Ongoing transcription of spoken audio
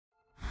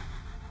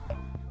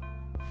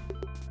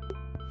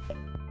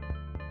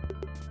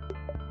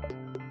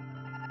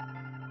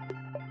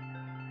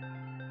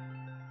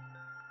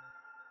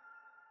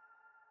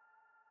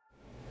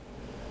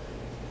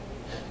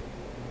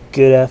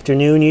Good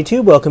afternoon,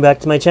 YouTube. Welcome back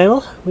to my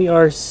channel. We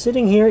are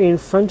sitting here in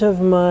front of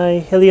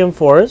my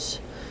HELIAMPHORAs,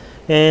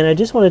 and I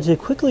just wanted to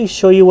quickly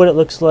show you what it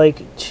looks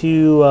like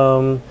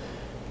to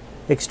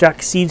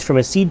extract seeds from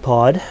a seed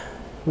pod.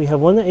 We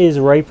have one that is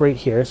ripe right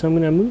here, so I'm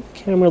going to move the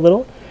camera a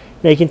little.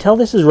 Now you can tell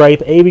this is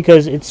ripe, A,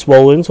 because it's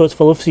swollen, so it's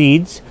full of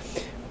seeds.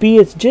 B,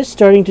 it's just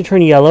starting to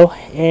turn yellow,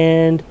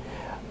 and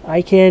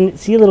I can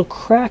see a little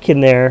crack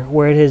in there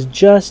where it has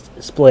just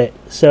split.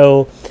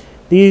 So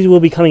these will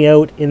be coming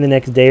out in the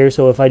next day or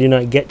so if I do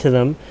not get to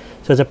them.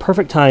 So it's a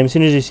perfect time as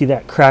soon as you see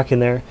that crack in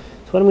there.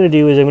 So what I'm going to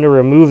do is I'm going to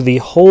remove the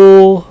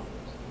whole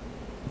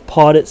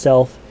pod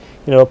itself.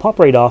 It'll pop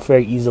right off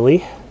very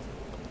easily.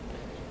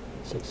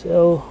 Just like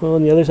so. Well,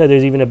 on the other side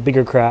there's even a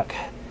bigger crack.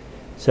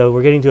 So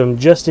we're getting to them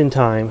just in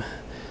time.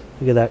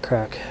 Look at that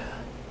crack.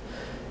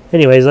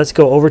 Anyways, let's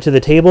go over to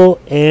the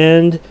table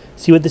and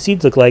see what the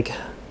seeds look like.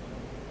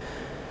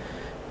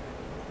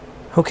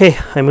 Okay,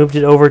 I moved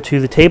it over to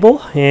the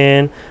table,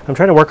 and I'm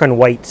trying to work on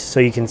white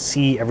so you can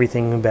see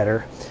everything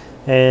better.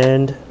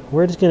 And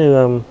we're just going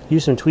to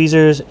use some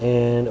tweezers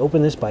and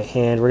open this by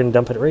hand. We're going to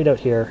dump it right out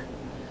here.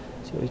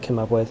 See what we come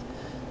up with.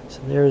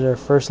 So there's our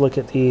first look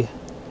at the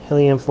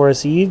HELIAMPHORA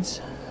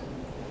seeds.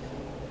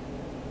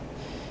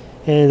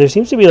 And there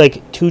seems to be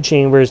like 2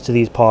 chambers to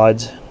these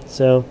pods,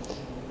 so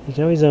you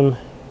can always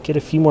get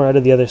a few more out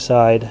of the other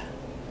side.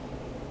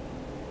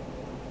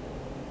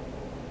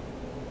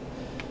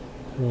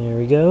 There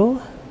we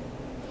go.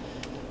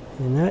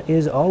 And that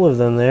is all of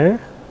them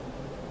there.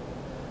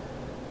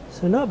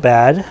 So not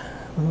bad.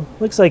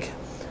 Looks like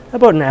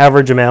about an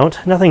average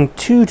amount. Nothing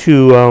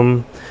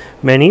too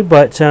many,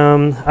 but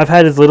I've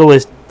had as little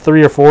as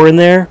 3 or 4 in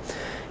there,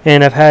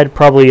 and I've had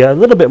probably a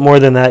little bit more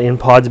than that in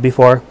pods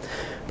before.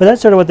 But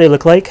that's sort of what they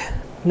look like.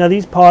 Now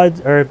these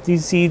pods, or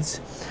these seeds,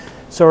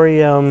 sorry,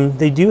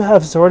 they do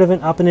have sort of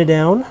an up and a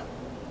down.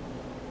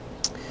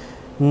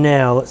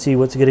 Now let's see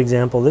what's a good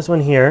example. This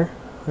one here.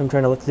 I'm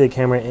trying to look through the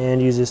camera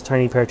and use this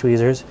tiny pair of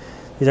tweezers.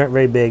 These aren't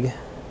very big.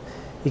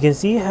 You can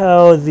see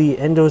how the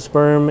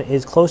endosperm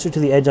is closer to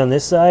the edge on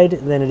this side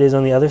than it is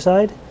on the other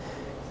side.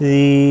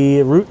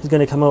 The root is going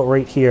to come out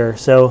right here,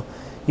 so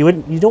you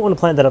don't want to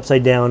plant that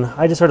upside down.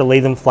 I just sort of lay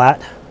them flat.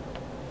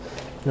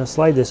 Now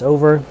slide this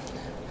over.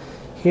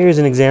 Here's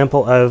an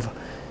example of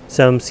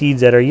some seeds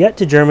that are yet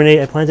to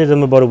germinate. I planted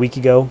them about a week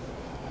ago,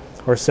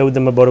 or sowed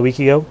them about a week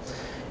ago,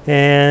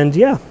 and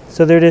yeah,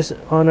 so they're just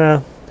on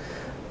a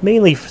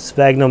mainly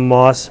sphagnum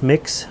moss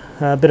mix,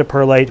 a bit of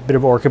perlite, a bit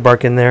of orchid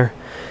bark in there,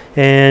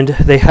 and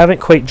they haven't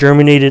quite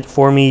germinated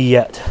for me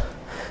yet.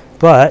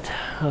 But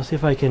I'll see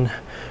if I can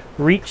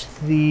reach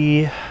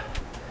the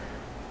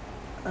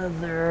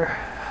other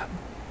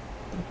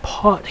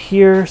pot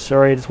here.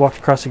 Sorry, I just walked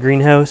across the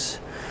greenhouse,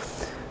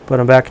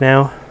 but I'm back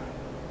now.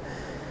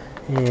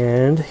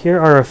 And here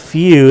are a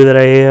few that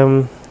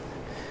I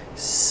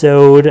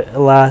sowed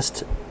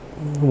last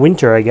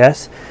winter, I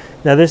guess.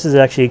 Now this is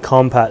actually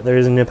compat.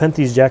 There's a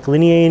Nepenthes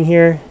jacquelineae in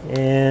here,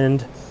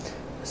 and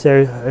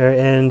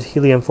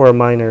HELIAMPHORA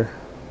minor.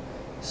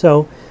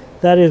 So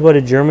that is what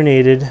a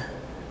germinated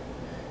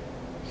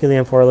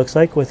HELIAMPHORA looks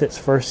like with its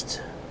first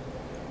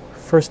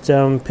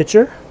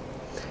picture.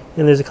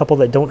 And there's a couple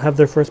that don't have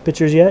their first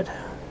pictures yet,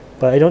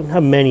 but I don't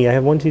have many. I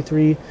have 1, 2,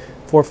 3,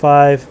 4,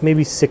 5,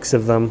 maybe 6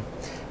 of them.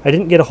 I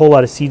didn't get a whole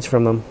lot of seeds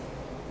from them.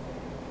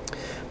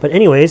 But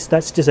anyways,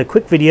 that's just a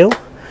quick video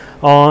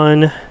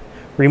on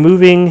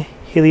removing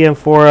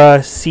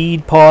HELIAMPHORA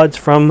seed pods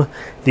from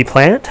the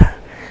plant.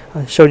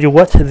 I showed you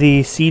what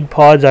the seed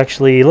pods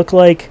actually look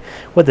like,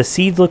 what the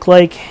seeds look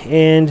like,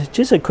 and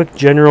just a quick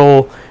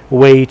general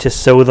way to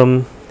sow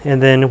them,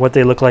 and then what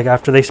they look like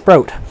after they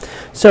sprout.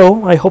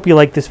 So I hope you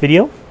like this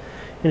video,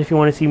 and if you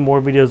want to see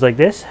more videos like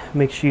this,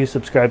 make sure you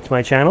subscribe to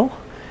my channel.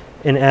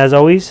 And as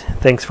always,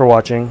 thanks for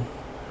watching.